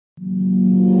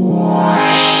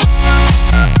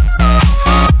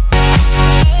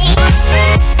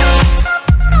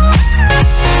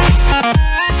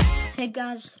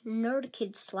Nerd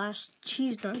Kid /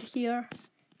 Cheese Nut here,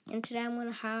 and today I'm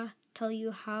gonna tell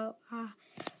you how I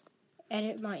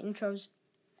edit my intros,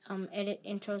 edit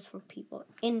intros for people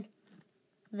in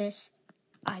this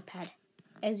iPad.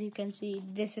 As you can see,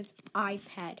 this is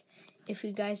iPad. If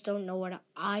you guys don't know what an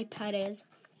iPad is,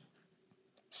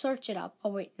 search it up. Oh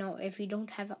wait, no, if you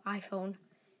don't have an iPhone,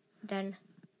 then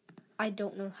I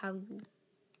don't know how you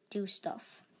do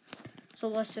stuff. So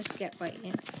let's just get right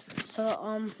in.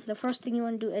 So the first thing you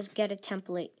want to do is get a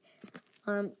template.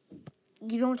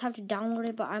 You don't have to download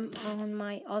it, but I'm on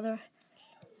my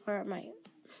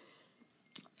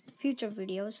future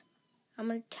videos, I'm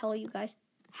gonna tell you guys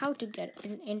how to get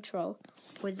an intro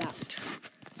without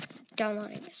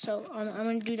downloading it. So I'm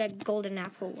gonna do that golden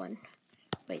apple one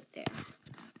right there.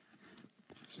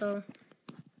 So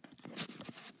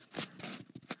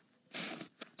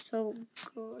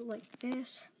go like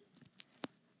this.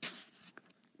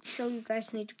 So you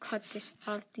guys need to cut this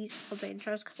off, these other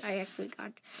intros, because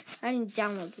I didn't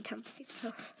download the template.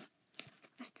 So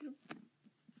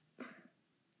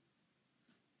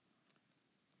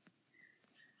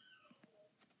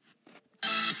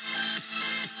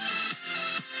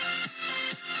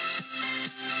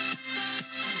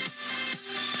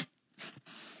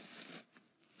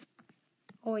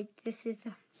oh wait, this is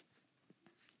the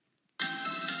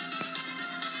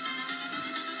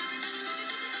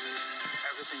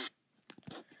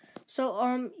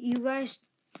you guys,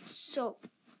 so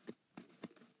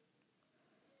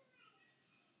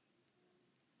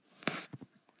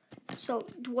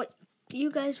what you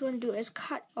guys want to do is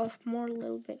cut off more a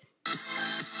little bit,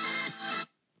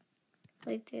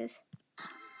 like this.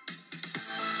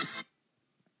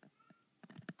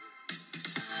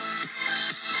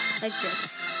 Like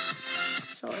this.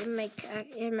 So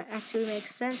it actually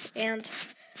makes sense, and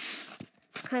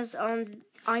because on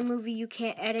iMovie you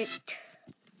can't edit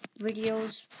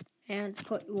videos and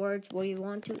put words where you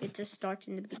want to. It just starts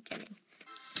in the beginning.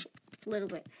 A little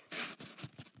bit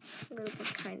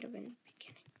kind of in the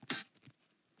beginning.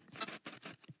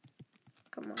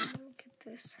 Come on, look at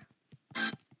this.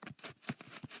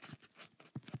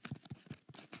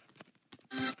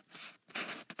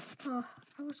 Oh,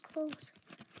 I was close.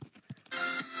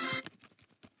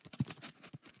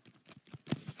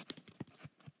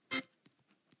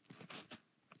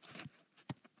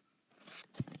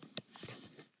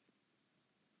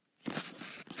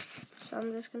 So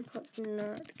I'm just gonna put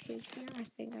Nerd Kid here. I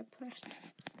think I pressed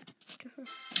different.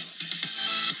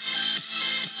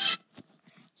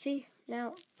 See,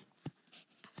 now.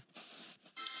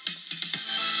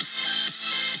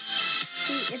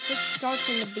 See, it just starts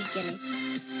in the beginning.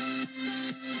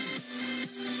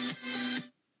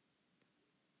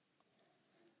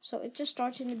 So it just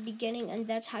starts in the beginning, and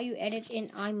that's how you edit in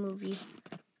iMovie.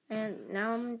 And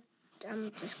now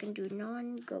I'm just gonna do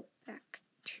none. Go back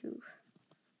to.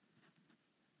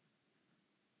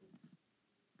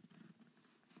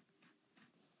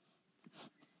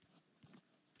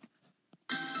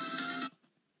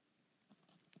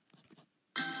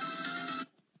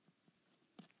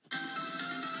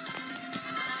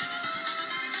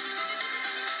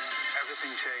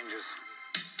 Changes.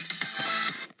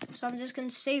 So I'm just gonna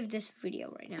save this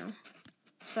video right now,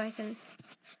 so I can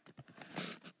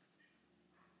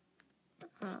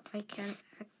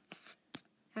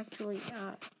actually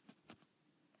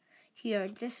here.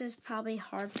 This is probably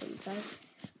hard for you guys.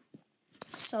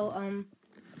 So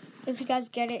if you guys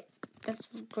get it, that's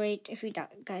great. If you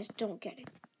guys don't get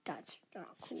it, that's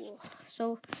not cool.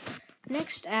 So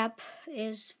next app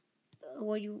is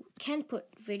where you can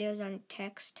put videos on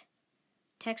text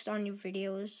on your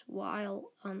videos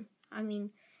while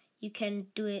you can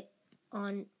do it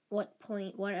on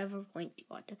whatever point you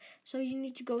want to. So you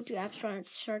need to go to App Store and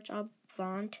search up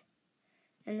Font,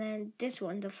 and then this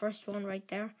one, the first one right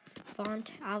there,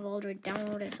 Font. I've already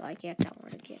downloaded it, so I can't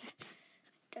download it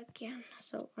again.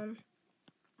 So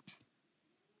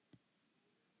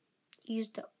use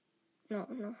the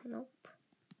nope.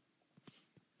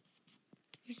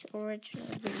 Use the original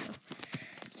video.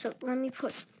 So let me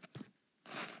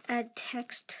add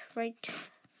text right.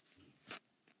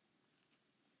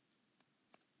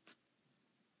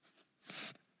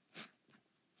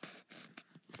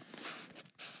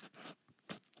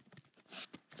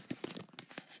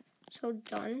 So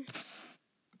done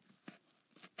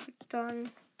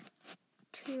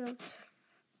to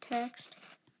text,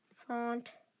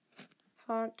 font.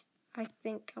 I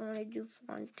think I want to do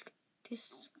font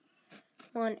this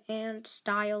one, and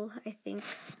style. I think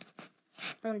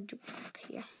I want to do black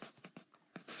here.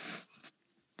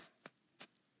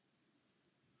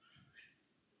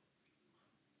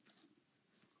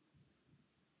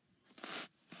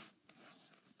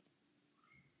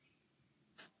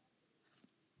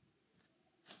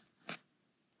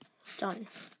 done.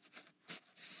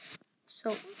 So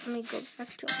let me go back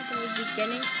to the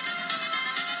beginning.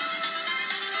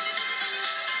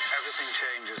 Everything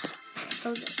changes.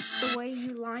 So the way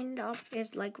you lined up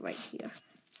is like right here.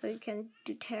 So you can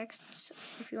do texts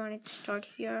if you wanted to start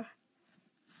here.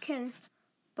 You can,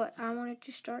 but I wanted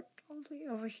to start all the way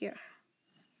over here.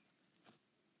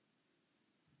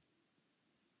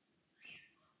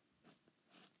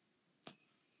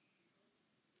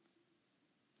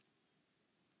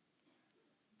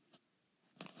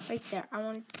 Right there. I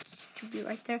want it to be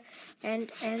right there and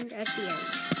at the end.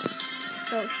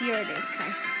 So here it is,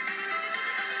 guys.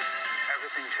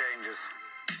 Everything changes.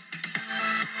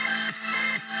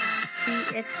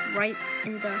 See, it's right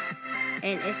in the,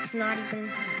 and it's not even,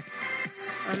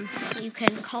 you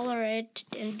can color it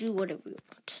and do whatever you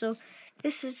want. So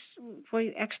this is where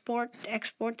you export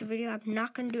the video. I'm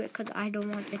not going to do it because I don't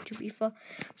want it to be full.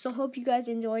 So hope you guys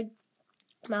enjoyed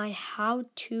my how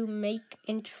to make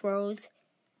intros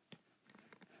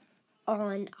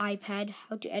on iPad,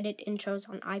 how to edit intros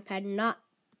on iPad, not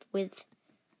with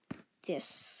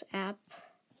this app,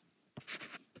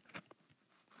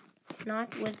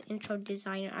 not with Intro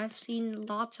Designer. I've seen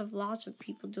lots of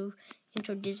people do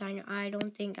Intro Designer. I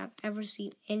don't think I've ever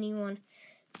seen anyone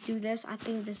do this. I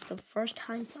think this is the first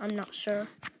time. I'm not sure,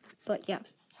 but yeah,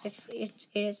 it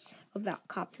is about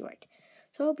copyright.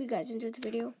 So I hope you guys enjoyed the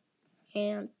video,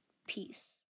 and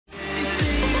peace.